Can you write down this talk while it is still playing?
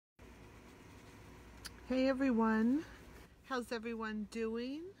Hey everyone, how's everyone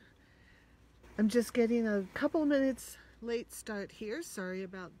doing? I'm just getting a couple minutes late start here, sorry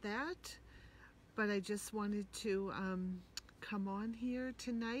about that, but I just wanted to come on here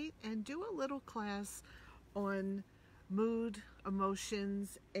tonight and do a little class on mood,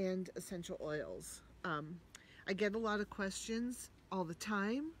 emotions, and essential oils. I get a lot of questions all the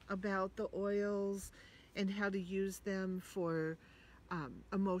time about the oils and how to use them for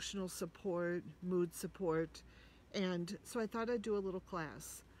emotional support, mood support, and so I thought I'd do a little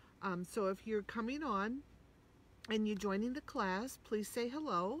class. So if you're coming on and you're joining the class, please say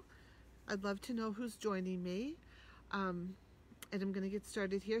hello. I'd love to know who's joining me. And I'm going to get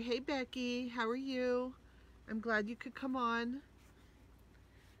started here. Hey Becky, how are you? I'm glad you could come on.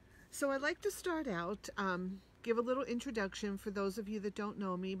 So I'd like to start out, give a little introduction for those of you that don't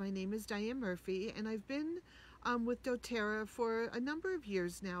know me. My name is Diane Murphy, and I've been with doTERRA for a number of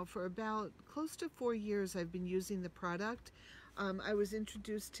years now. For about close to 4 years I've been using the product. I was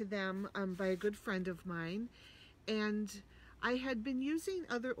introduced to them by a good friend of mine, and I had been using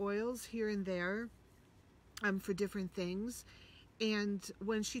other oils here and there for different things. And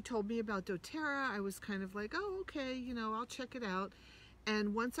when she told me about doTERRA, I was kind of like, oh, okay, you know, I'll check it out.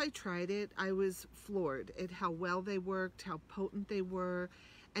 And once I tried it, I was floored at how well they worked, how potent they were,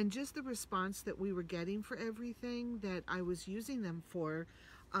 and just the response that we were getting for everything that I was using them for.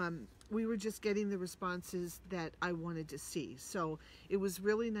 We were just getting the responses that I wanted to see. So it was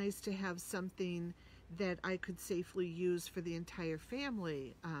really nice to have something that I could safely use for the entire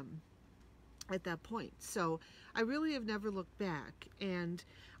family at that point. So I really have never looked back, and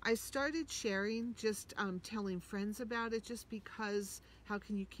I started sharing, just telling friends about it, just because how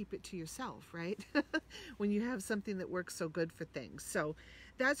can you keep it to yourself, right? When you have something that works so good for things. So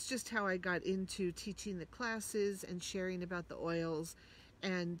that's just how I got into teaching the classes and sharing about the oils,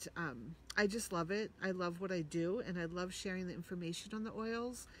 and I just love it. I love what I do, and I love sharing the information on the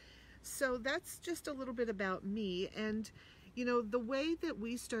oils. So that's just a little bit about me. And you know, the way that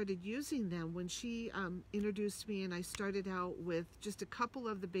we started using them, when she introduced me and I started out with just a couple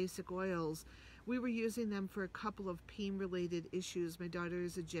of the basic oils, we were using them for a couple of pain-related issues. My daughter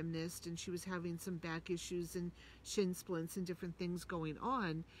is a gymnast, and she was having some back issues and shin splints and different things going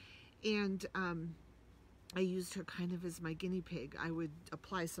on. And I used her kind of as my guinea pig. I would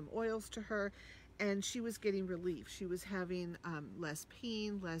apply some oils to her, and she was getting relief. She was having less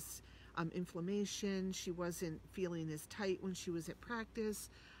pain, less inflammation. She wasn't feeling as tight when she was at practice.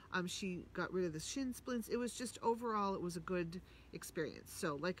 She got rid of the shin splints. It was just, overall, it was a good experience.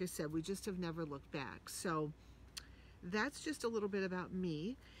 So like I said, we just have never looked back. So that's just a little bit about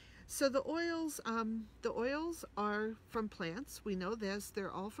me. So the oils are from plants. We know this.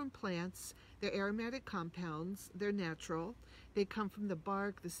 They're all from plants. They're aromatic compounds. They're natural. They come from the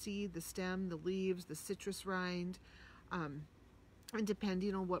bark, the seed, the stem, the leaves, the citrus rind. And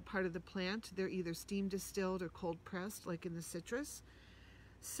depending on what part of the plant, they're either steam distilled or cold pressed, like in the citrus.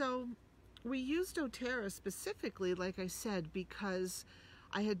 So we used doTERRA specifically, like I said, because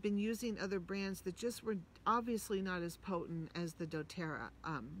I had been using other brands that just were obviously not as potent as the doTERRA.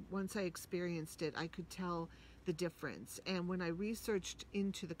 Once I experienced it, I could tell the difference. And when I researched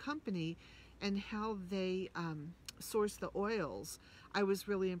into the company and how they source the oils, I was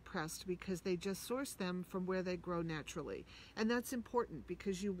really impressed, because they just source them from where they grow naturally. And that's important,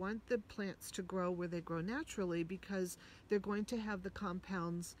 because you want the plants to grow where they grow naturally, because they're going to have the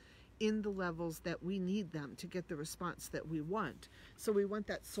compounds in the levels that we need them to get the response that we want. So we want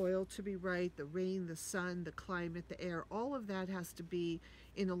that soil to be right, the rain, the sun, the climate, the air, all of that has to be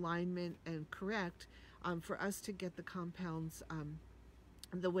in alignment and correct for us to get the compounds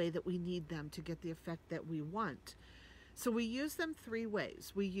the way that we need them to get the effect that we want. So we use them 3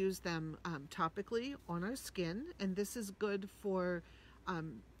 ways. We use them topically on our skin, and this is good for,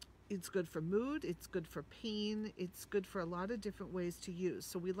 it's good for mood, it's good for pain, it's good for a lot of different ways to use.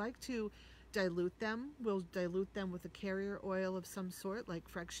 So we like to dilute them. We'll dilute them with a carrier oil of some sort, like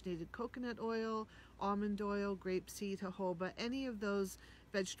fractionated coconut oil, almond oil, grapeseed, jojoba. Any of those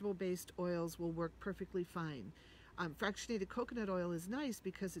vegetable-based oils will work perfectly fine. Fractionated coconut oil is nice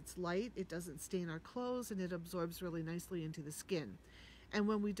because it's light, it doesn't stain our clothes, and it absorbs really nicely into the skin. And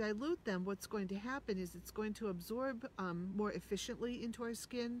when we dilute them, what's going to happen is it's going to absorb more efficiently into our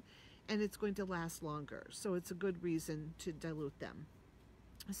skin, and it's going to last longer. So it's a good reason to dilute them.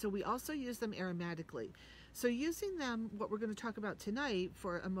 So we also use them aromatically. So using them, what we're going to talk about tonight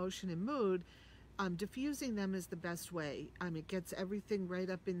for emotion and mood, diffusing them is the best way. It gets everything right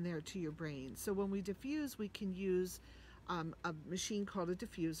up in there to your brain. So when we diffuse, we can use a machine called a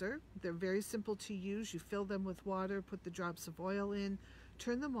diffuser. They're very simple to use. You fill them with water, put the drops of oil in,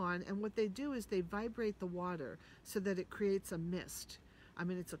 turn them on, and what they do is they vibrate the water so that it creates a mist. I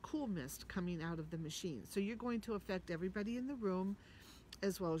mean, it's a cool mist coming out of the machine. So you're going to affect everybody in the room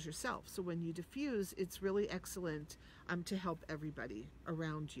as well as yourself. So when you diffuse, it's really excellent to help everybody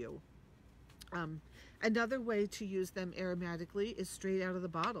around you. Another way to use them aromatically is straight out of the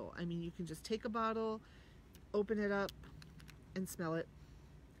bottle. I mean, you can just take a bottle, open it up, and smell it.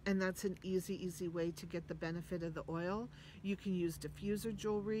 And that's an easy way to get the benefit of the oil. You can use diffuser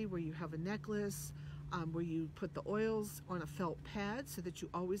jewelry where you have a necklace, where you put the oils on a felt pad so that you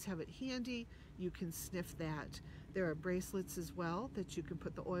always have it handy. You can sniff that. There are bracelets as well that you can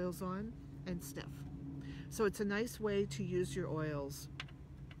put the oils on and sniff. So it's a nice way to use your oils.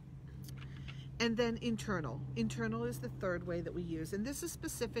 And then internal. Internal is the third way that we use. And this is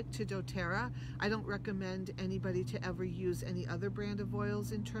specific to doTERRA. I don't recommend anybody to ever use any other brand of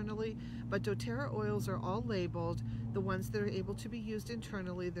oils internally, but doTERRA oils are all labeled. The ones that are able to be used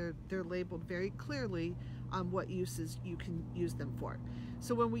internally, they're labeled very clearly what uses you can use them for.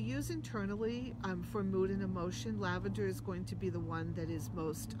 So when we use internally for mood and emotion, lavender is going to be the one that is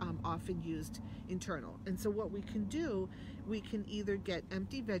most often used internal. And so what we can do, we can either get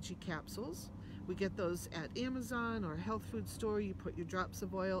empty veggie capsules. We get those at Amazon or a health food store. You put your drops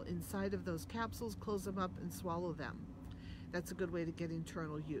of oil inside of those capsules, close them up, and swallow them. That's a good way to get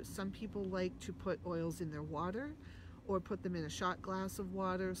internal use. Some people like to put oils in their water or put them in a shot glass of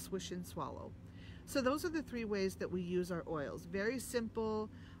water, swish and swallow. So those are the three ways that we use our oils. Very simple,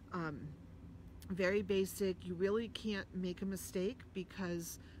 very basic. You really can't make a mistake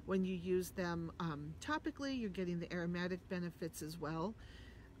because when you use them topically, you're getting the aromatic benefits as well.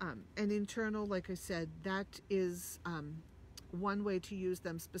 And internal, like I said, that is one way to use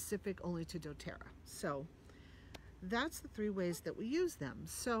them specific only to doTERRA. So that's the three ways that we use them.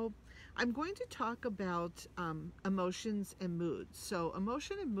 So I'm going to talk about emotions and mood. So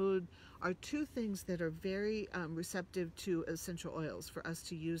emotion and mood are two things that are very receptive to essential oils for us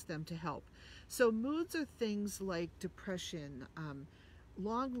to use them to help. So moods are things like depression,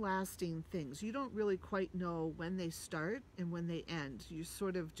 long-lasting things. You don't really quite know when they start and when they end. You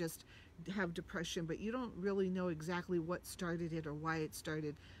sort of just have depression, but you don't really know exactly what started it or why it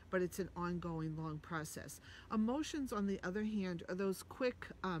started, but it's an ongoing long process. Emotions, on the other hand, are those quick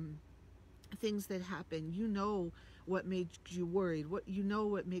things that happen. You know what made you worried, what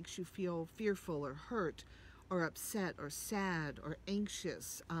makes you feel fearful or hurt or upset or sad or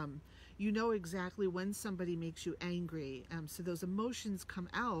anxious. You know exactly when somebody makes you angry. So those emotions come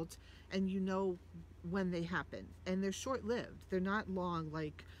out and you know when they happen. And they're short-lived. They're not long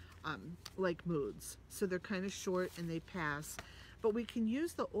like moods. So they're kind of short and they pass. But we can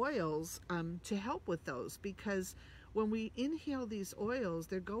use the oils to help with those, because when we inhale these oils,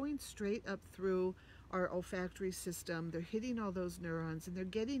 they're going straight up through our olfactory system. They're hitting all those neurons and they're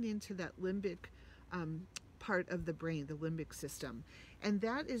getting into that limbic part of the brain, the limbic system. And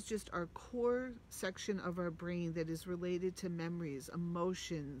that is just our core section of our brain that is related to memories,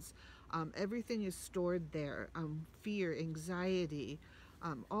 emotions. Everything is stored there. Fear, anxiety,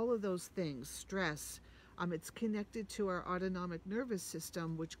 all of those things, stress. It's connected to our autonomic nervous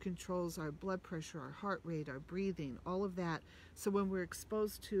system, which controls our blood pressure, our heart rate, our breathing, all of that. So when we're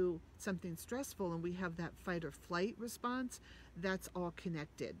exposed to something stressful and we have that fight or flight response, that's all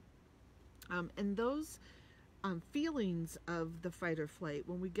connected. And those feelings of the fight or flight,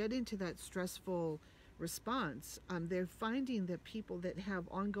 when we get into that stressful response, they're finding that people that have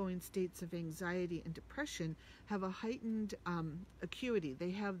ongoing states of anxiety and depression have a heightened acuity.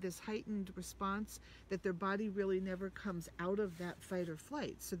 They have this heightened response that their body really never comes out of that fight or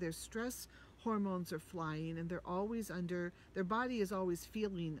flight. So their stress hormones are flying and they're always their body is always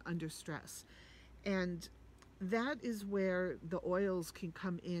feeling under stress. And that is where the oils can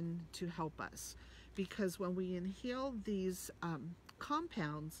come in to help us. Because when we inhale these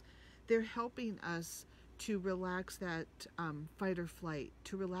compounds, they're helping us to relax that fight or flight,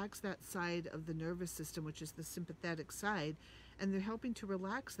 to relax that side of the nervous system, which is the sympathetic side, and they're helping to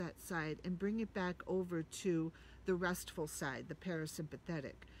relax that side and bring it back over to the restful side, the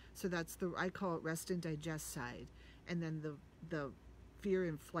parasympathetic. So that's I call it rest and digest side, and then the fear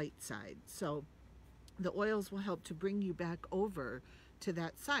and flight side. So the oils will help to bring you back over to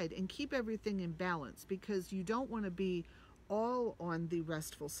that side and keep everything in balance, because you don't want to be all on the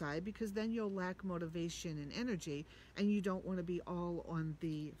restful side, because then you'll lack motivation and energy, and you don't want to be all on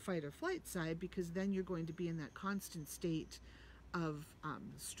the fight or flight side, because then you're going to be in that constant state of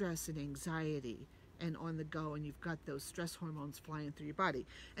stress and anxiety and on the go, and you've got those stress hormones flying through your body,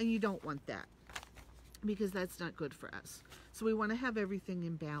 and you don't want that, because that's not good for us. So we want to have everything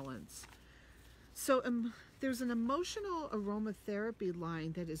in balance. So there's an emotional aromatherapy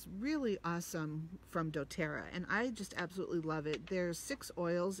line that is really awesome from doTERRA, and I just absolutely love it. There's 6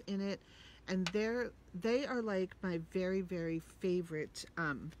 oils in it, and they are like my very, very favorite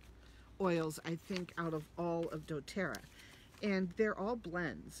oils, I think, out of all of doTERRA. And they're all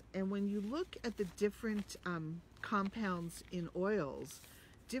blends. And when you look at the different compounds in oils,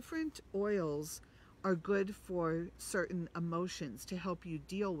 different oils are good for certain emotions, to help you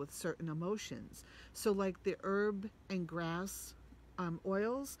deal with certain emotions. So like the herb and grass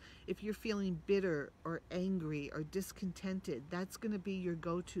oils, if you're feeling bitter or angry or discontented, that's going to be your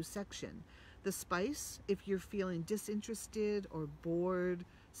go-to section. The spice, if you're feeling disinterested or bored,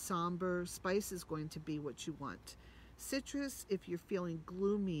 somber, spice is going to be what you want. Citrus, if you're feeling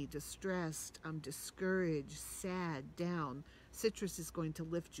gloomy, distressed, discouraged, sad, down, citrus is going to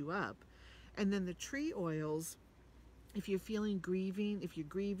lift you up. And then the tree oils, if you're feeling grieving, if you're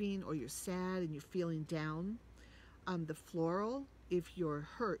grieving or you're sad and you're feeling down. The floral, if you're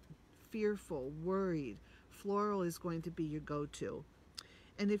hurt, fearful, worried, floral is going to be your go-to.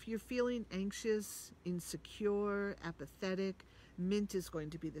 And if you're feeling anxious, insecure, apathetic, mint is going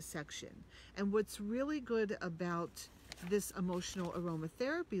to be the section. And what's really good about this emotional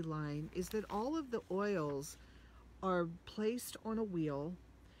aromatherapy line is that all of the oils are placed on a wheel,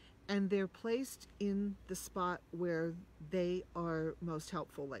 and they're placed in the spot where they are most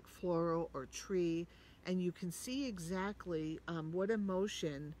helpful, like floral or tree, and you can see exactly what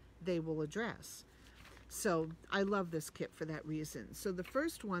emotion they will address. So I love this kit for that reason. So the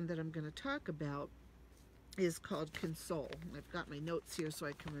first one that I'm going to talk about is called Console. I've got my notes here so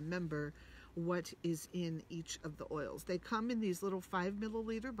I can remember what is in each of the oils. They come in these little 5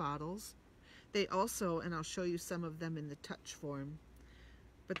 milliliter bottles. They also, and I'll show you some of them in the touch form,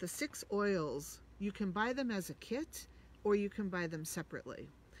 but the 6 oils, you can buy them as a kit or you can buy them separately.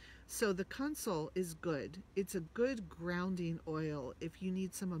 So the Console is good. It's a good grounding oil if you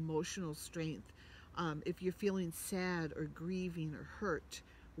need some emotional strength. If you're feeling sad or grieving or hurt,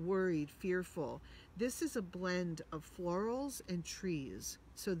 worried, fearful. This is a blend of florals and trees.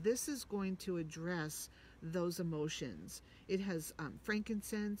 So this is going to address those emotions. It has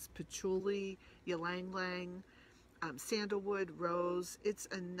frankincense, patchouli, ylang ylang, sandalwood, rose. It's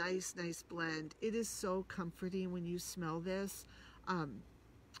a nice, nice blend. It is so comforting when you smell this.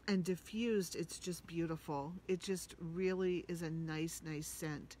 And diffused, it's just beautiful. It just really is a nice, nice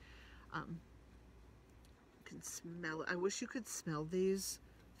scent. You can smell it. I wish you could smell these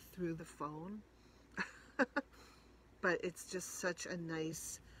through the phone. But it's just such a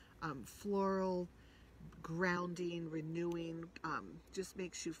nice floral, grounding, renewing, just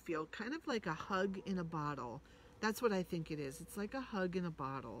makes you feel kind of like a hug in a bottle. That's what I think it is. It's like a hug in a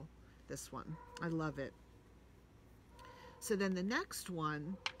bottle, this one. I love it. So then the next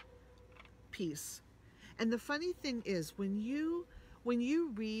one, Peace. And the funny thing is, when you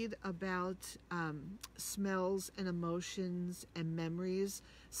read about smells and emotions and memories,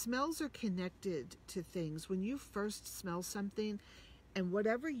 smells are connected to things. When you first smell something, and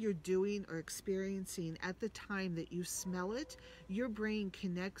whatever you're doing or experiencing at the time that you smell it, your brain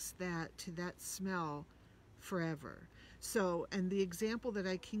connects that to that smell forever. So, and the example that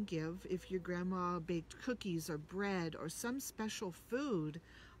I can give, if your grandma baked cookies or bread or some special food,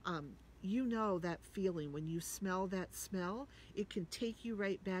 you know that feeling. When you smell that smell, it can take you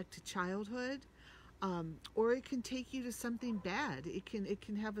right back to childhood, or it can take you to something bad. It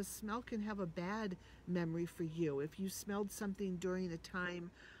can have a smell, can have a bad memory for you. If you smelled something during a time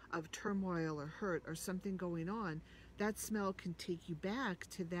of turmoil or hurt or something going on, that smell can take you back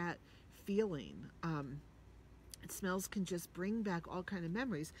to that feeling. Smells can just bring back all kind of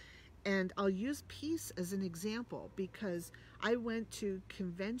memories. And I'll use Peace as an example because I went to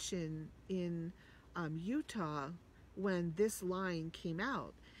convention in Utah when this line came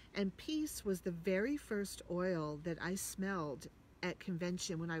out. And Peace was the very first oil that I smelled at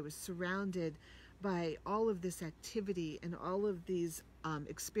convention when I was surrounded by all of this activity and all of these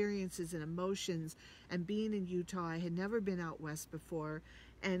experiences and emotions. And being in Utah, I had never been out west before,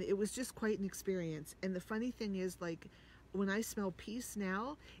 and it was just quite an experience. And the funny thing is, like, when I smell Peace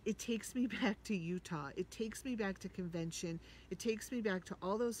now, it takes me back to Utah. It takes me back to convention. It takes me back to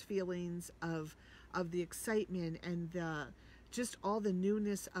all those feelings of the excitement and the just all the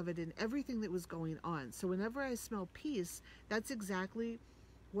newness of it and everything that was going on. So whenever I smell Peace, that's exactly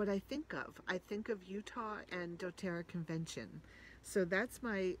what I think of. I think of Utah and doTERRA convention. So that's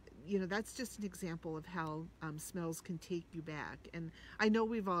my, that's just an example of how smells can take you back. And I know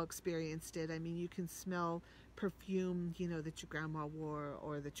we've all experienced it. I mean, you can smell perfume, that your grandma wore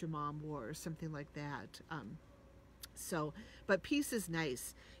or that your mom wore or something like that. So, but peace is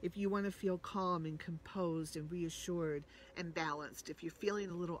nice. If you want to feel calm and composed and reassured and balanced, if you're feeling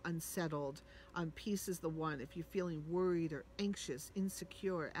a little unsettled, peace is the one. If you're feeling worried or anxious,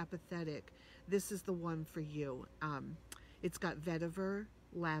 insecure, apathetic, this is the one for you. It's got vetiver,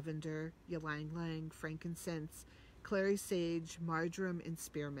 lavender, ylang ylang, frankincense, clary sage, marjoram, and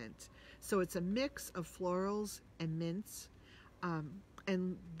spearmint. So it's a mix of florals and mints.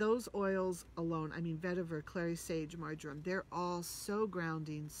 And those oils alone, I mean, vetiver, clary sage, marjoram, they're all so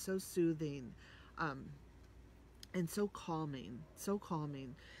grounding, so soothing, and so calming, so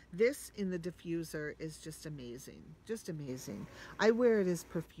calming. This in the diffuser is just amazing, just amazing. I wear it as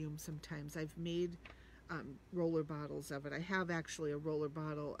perfume sometimes. I've made roller bottles of it. I have actually a roller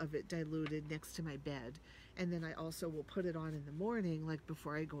bottle of it diluted next to my bed. And then I also will put it on in the morning, like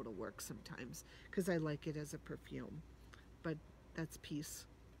before I go to work sometimes, because I like it as a perfume. But that's peace.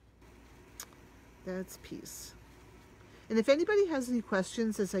 That's peace. And if anybody has any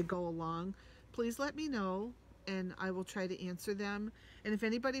questions as I go along, please let me know and I will try to answer them. And if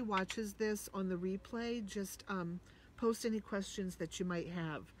anybody watches this on the replay, just post any questions that you might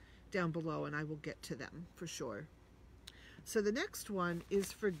have down below and I will get to them for sure. So the next one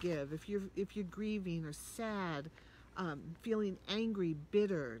is forgive. If you're grieving or sad, feeling angry,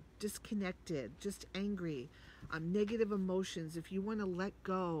 bitter, disconnected, just angry, negative emotions, if you want to let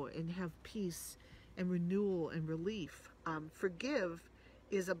go and have peace and renewal and relief, forgive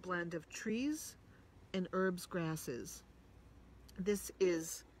is a blend of trees and herbs, grasses. This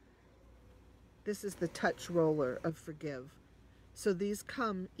is the touch roller of forgive. So these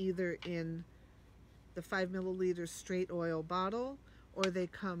come either in the 5 milliliter straight oil bottle, or they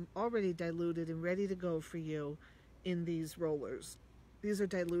come already diluted and ready to go for you in these rollers. These are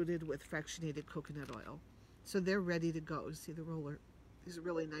diluted with fractionated coconut oil. So they're ready to go. You see the roller? These are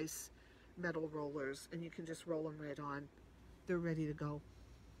really nice metal rollers and you can just roll them right on. They're ready to go.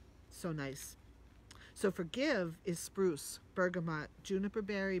 So nice. So forgive is spruce, bergamot, juniper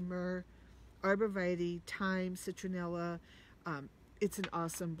berry, myrrh, arborvitae, thyme, citronella. It's an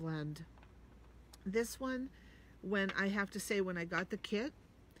awesome blend. This one, when I got the kit,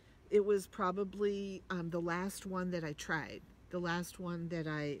 it was probably the last one that I tried. The last one that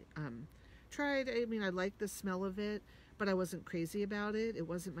I tried. I mean, I liked the smell of it, but I wasn't crazy about it. It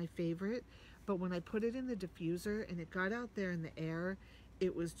wasn't my favorite. But when I put it in the diffuser and it got out there in the air,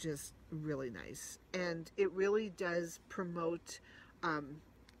 it was just really nice. And it really does promote,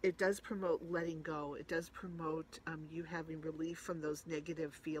 letting go. It does promote you having relief from those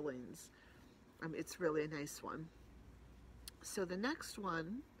negative feelings. It's really a nice one. So the next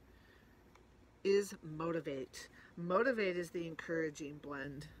one is Motivate. Motivate is the encouraging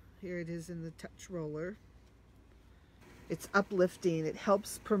blend. Here it is in the touch roller. It's uplifting. It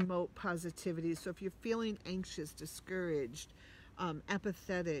helps promote positivity. So if you're feeling anxious, discouraged,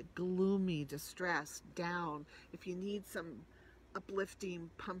 apathetic, gloomy, distressed, down, if you need some uplifting,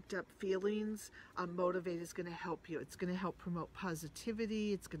 pumped up feelings, Motivate is going to help you. It's going to help promote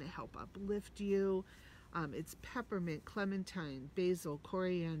positivity. It's going to help uplift you. It's peppermint, clementine, basil,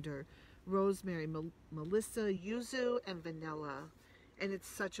 coriander, rosemary, melissa, yuzu, and vanilla. And it's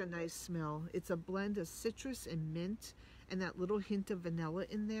such a nice smell. It's a blend of citrus and mint and that little hint of vanilla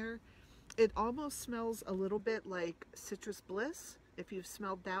in there. It almost smells a little bit like Citrus Bliss, if you've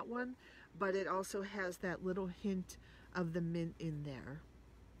smelled that one, but it also has that little hint of the mint in there.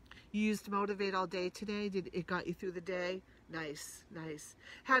 You used Motivate all day today? Did it got you through the day? Nice, nice.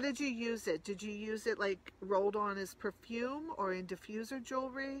 How did you use it? Did you use it like rolled on as perfume or in diffuser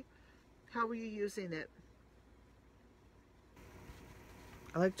jewelry? How were you using it?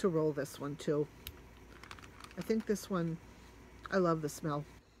 I like to roll this one too. I think this one, I love the smell.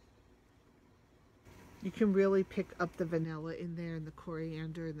 You can really pick up the vanilla in there and the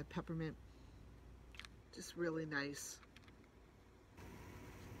coriander and the peppermint. Just really nice.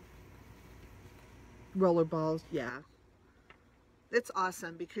 Roller balls, yeah. It's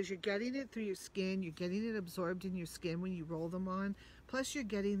awesome because you're getting it through your skin. You're getting it absorbed in your skin when you roll them on. Plus you're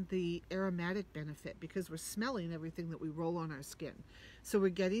getting the aromatic benefit because we're smelling everything that we roll on our skin. So we're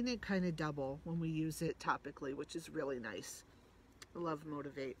getting it kind of double when we use it topically, which is really nice. I love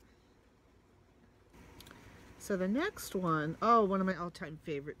Motivate. So the next one, oh, one of my all-time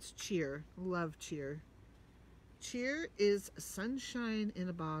favorites, Cheer. Love Cheer. Cheer is sunshine in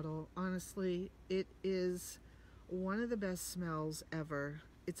a bottle. Honestly, it is one of the best smells ever.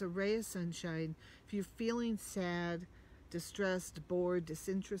 It's a ray of sunshine. If you're feeling sad, distressed, bored,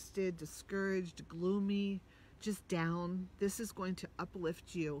 disinterested, discouraged, gloomy, just down, this is going to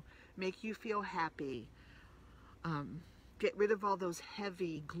uplift you, make you feel happy. get rid of all those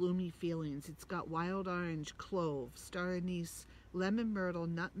heavy, gloomy feelings. It's got wild orange, clove, star anise, lemon myrtle,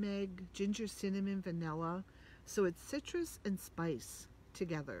 nutmeg, ginger, cinnamon, vanilla. So it's citrus and spice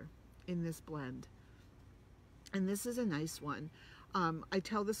together in this blend. And this is a nice one. I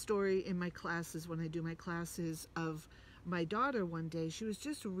tell the story in my classes, when I do my classes, of my daughter one day. She was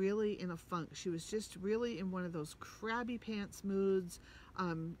just really in a funk. She was just really in one of those crabby pants moods.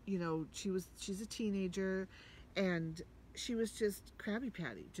 You know, she's a teenager, and she was just Krabby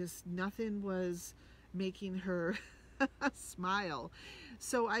Patty. Just nothing was making her smile.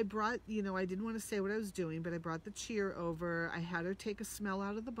 So I brought, you know, I didn't want to say what I was doing, but I brought the cheer over. I had her take a smell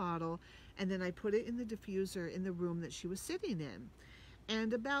out of the bottle, and then I put it in the diffuser in the room that she was sitting in.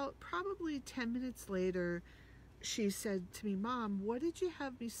 And about probably 10 minutes later, she said to me, "Mom, what did you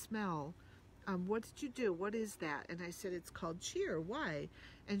have me smell? What did you do? What is that?" And I said, "It's called cheer." "Why?"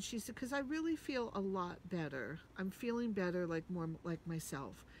 And she said, "Because I really feel a lot better. I'm feeling better, like more like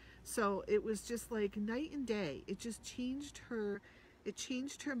myself." So it was just like night and day. It just changed her. It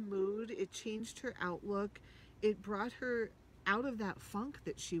changed her mood. It changed her outlook. It brought her out of that funk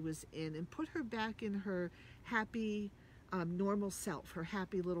that she was in and put her back in her happy, normal self, her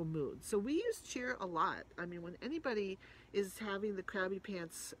happy little mood. So we use cheer a lot. I mean, when anybody is having the Krabby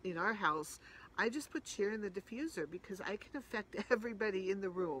Pants in our house, I just put cheer in the diffuser because I can affect everybody in the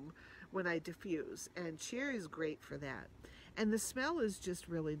room when I diffuse. And cheer is great for that. And the smell is just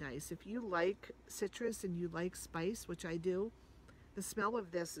really nice. If you like citrus and you like spice, which I do, the smell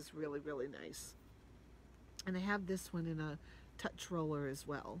of this is really, really nice. And I have this one in a touch roller as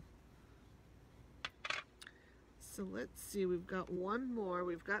well. So let's see, we've got one more.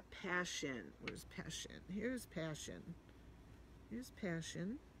 We've got Passion. Where's Passion? Here's Passion. Here's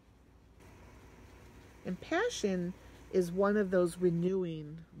Passion. And Passion is one of those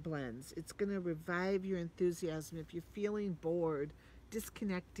renewing blends. It's going to revive your enthusiasm if you're feeling bored,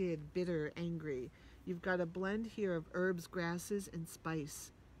 disconnected, bitter, angry. You've got a blend here of herbs, grasses, and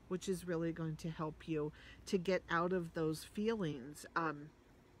spice, which is really going to help you to get out of those feelings,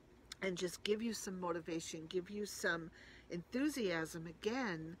 and just give you some motivation, give you some enthusiasm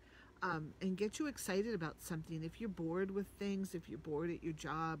again, and get you excited about something. If you're bored with things, if you're bored at your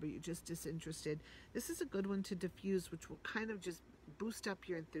job, or you're just disinterested, this is a good one to diffuse, which will kind of just boost up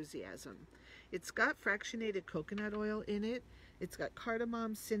your enthusiasm. It's got fractionated coconut oil in it. It's got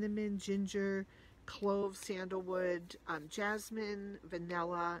cardamom, cinnamon, ginger, clove, sandalwood, jasmine,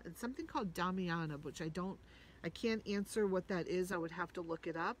 vanilla, and something called Damiana, which I can't answer what that is. I would have to look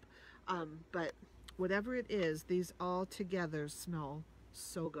it up. But whatever it is, these all together smell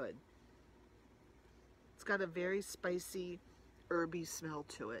so good. It's got a very spicy, herby smell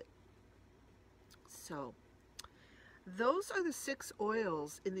to it. So those are the 6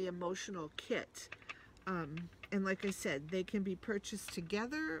 oils in the emotional kit. And like I said, they can be purchased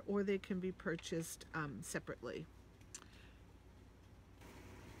together or they can be purchased separately.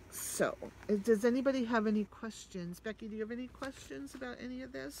 So, does anybody have any questions? Becky, do you have any questions about any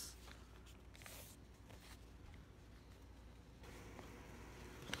of this?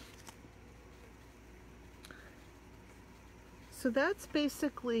 So that's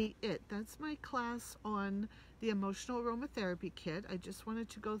basically it. That's my class on the Emotional Aromatherapy Kit. I just wanted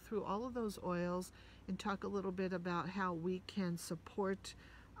to go through all of those oils and talk a little bit about how we can support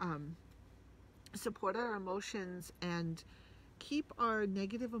our emotions and keep our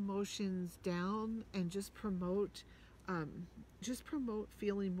negative emotions down, and just promote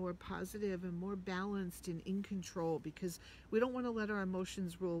feeling more positive and more balanced and in control, because we don't want to let our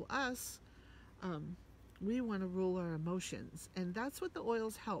emotions rule us. We want to rule our emotions, and that's what the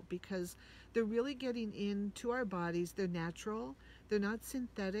oils help, because they're really getting into our bodies. They're natural. They're not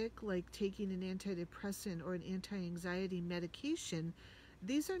synthetic, like taking an antidepressant or an anti-anxiety medication.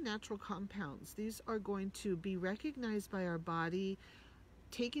 These are natural compounds. These are going to be recognized by our body,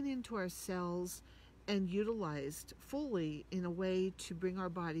 taken into our cells, and utilized fully in a way to bring our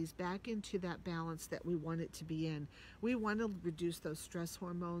bodies back into that balance that we want it to be in. We want to reduce those stress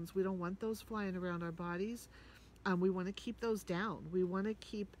hormones. We don't want those flying around our bodies. We want to keep those down. We want to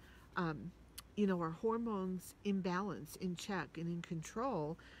keep our hormones in balance, in check, and in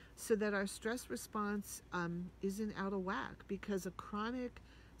control, so that our stress response isn't out of whack, because a chronic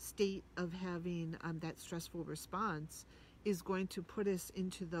state of having that stressful response is going to put us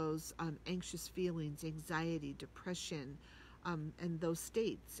into those anxious feelings, anxiety, depression, and those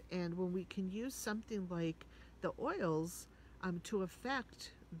states. And when we can use something like the oils to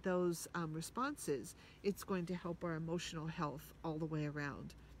affect those responses, it's going to help our emotional health all the way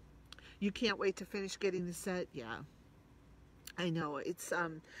around. You can't wait to finish getting the set? Yeah. I know it's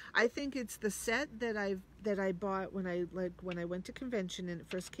I think it's the set that I bought when I went to convention and it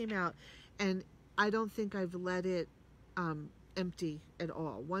first came out, and I don't think I've let it empty at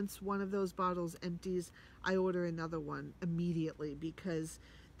all. Once one of those bottles empties, I order another one immediately, because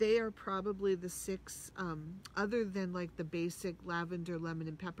they are probably the 6 other than like the basic lavender, lemon,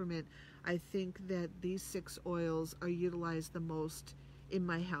 and peppermint. I think that these 6 oils are utilized the most in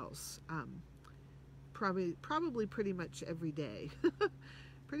my house. Probably pretty much every day.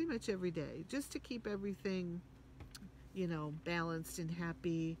 Pretty much every day, just to keep everything, you know, balanced and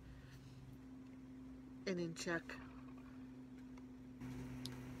happy and in check.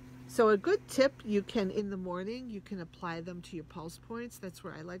 So a good tip, you can, in the morning, you can apply them to your pulse points. That's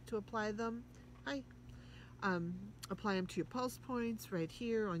where I like to apply them. Apply them to your pulse points right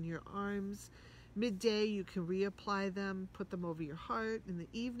here on your arms. Midday, you can reapply them, put them over your heart. In the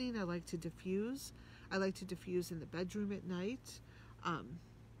evening, I like to diffuse. I like to diffuse in the bedroom at night,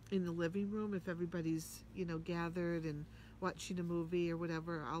 in the living room. If everybody's, you know, gathered and watching a movie or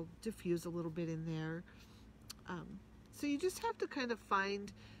whatever, I'll diffuse a little bit in there. So you just have to kind of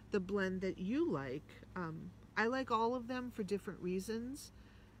find the blend that you like. I like all of them for different reasons,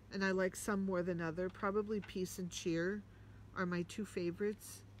 and I like some more than other. Probably Peace and Cheer are my 2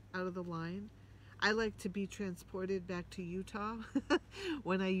 favorites out of the line. I like to be transported back to Utah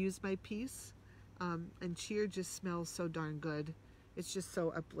when I use my Peace. And Cheer just smells so darn good. It's just so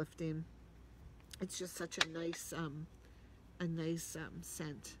uplifting. It's just such a nice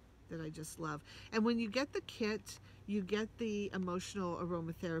scent that I just love. And when you get the kit, you get the emotional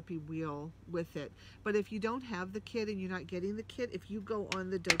aromatherapy wheel with it. But if you don't have the kit and you're not getting the kit, if you go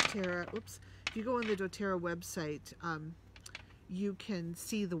on the doTERRA, if you go on the doTERRA website, you can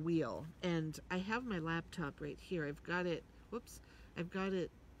see the wheel. And I have my laptop right here. I've got it. I've got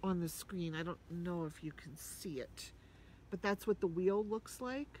it on the screen. I don't know if you can see it, but that's what the wheel looks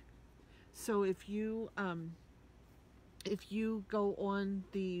like. So if you go on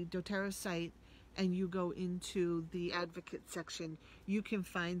the doTERRA site and you go into the advocate section, you can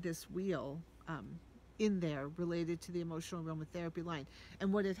find this wheel in there related to the emotional aromatherapy line.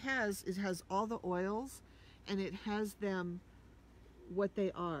 And what it has all the oils, and it has them what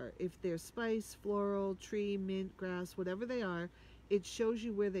they are. If they're spice, floral, tree, mint, grass, whatever they are, it shows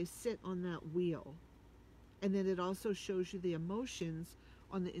you where they sit on that wheel. And then it also shows you the emotions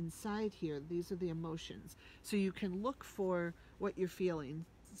on the inside here. These are the emotions. So you can look for what you're feeling.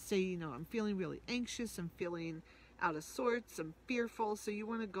 Say, you know, I'm feeling really anxious, I'm feeling out of sorts, I'm fearful. So you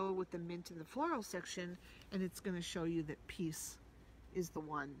want to go with the mint in the floral section, and it's going to show you that Peace is the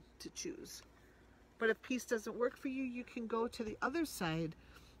one to choose. But if Peace doesn't work for you, you can go to the other side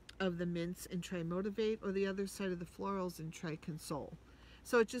of the mints and try Motivate, or the other side of the florals and try Console.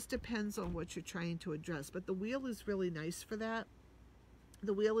 So it just depends on what you're trying to address. But the wheel is really nice for that.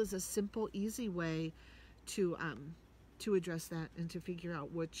 The wheel is a simple, easy way to address that and to figure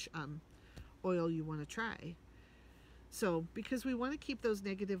out which oil you want to try. So, because we want to keep those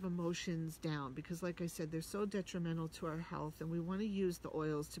negative emotions down, because like I said, they're so detrimental to our health, and we want to use the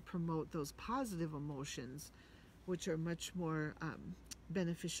oils to promote those positive emotions, which are much more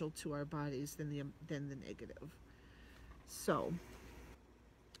beneficial to our bodies than the negative. So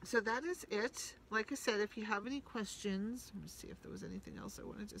that is it. Like I said, if you have any questions, let me see if there was anything else I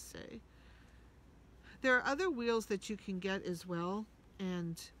wanted to say. There are other wheels that you can get as well,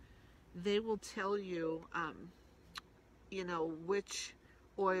 and they will tell you, you know, which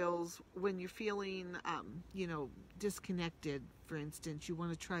oils, when you're feeling, you know, disconnected, for instance, you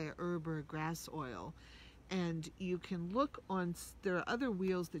want to try a herb or a grass oil. And you can look on, there are other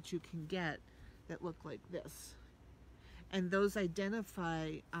wheels that you can get that look like this. And those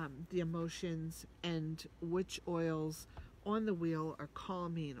identify the emotions and which oils on the wheel are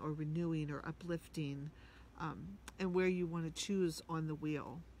calming or renewing or uplifting, and where you want to choose on the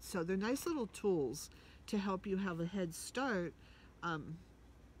wheel. So they're nice little tools to help you have a head start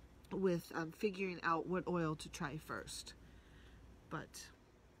with figuring out what oil to try first. But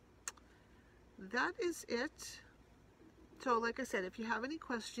that is it. So like I said, if you have any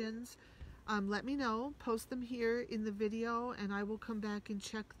questions, let me know. Post them here in the video, and I will come back and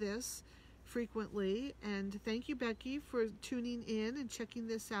check this frequently. And thank you, Becky, for tuning in and checking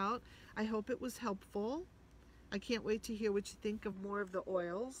this out. I hope it was helpful. I can't wait to hear what you think of more of the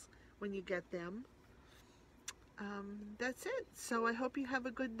oils when you get them. That's it. So I hope you have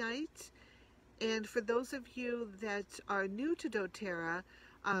a good night. And for those of you that are new to doTERRA,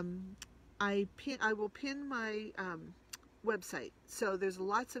 I will pin my website. So there's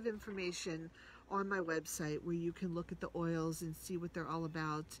lots of information on my website where you can look at the oils and see what they're all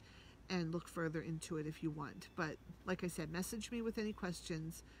about, and look further into it if you want. But like I said, message me with any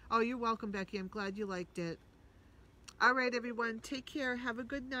questions. Oh, you're welcome, Becky. I'm glad you liked it. All right, everyone. Take care. Have a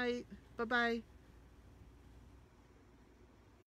good night. Bye-bye.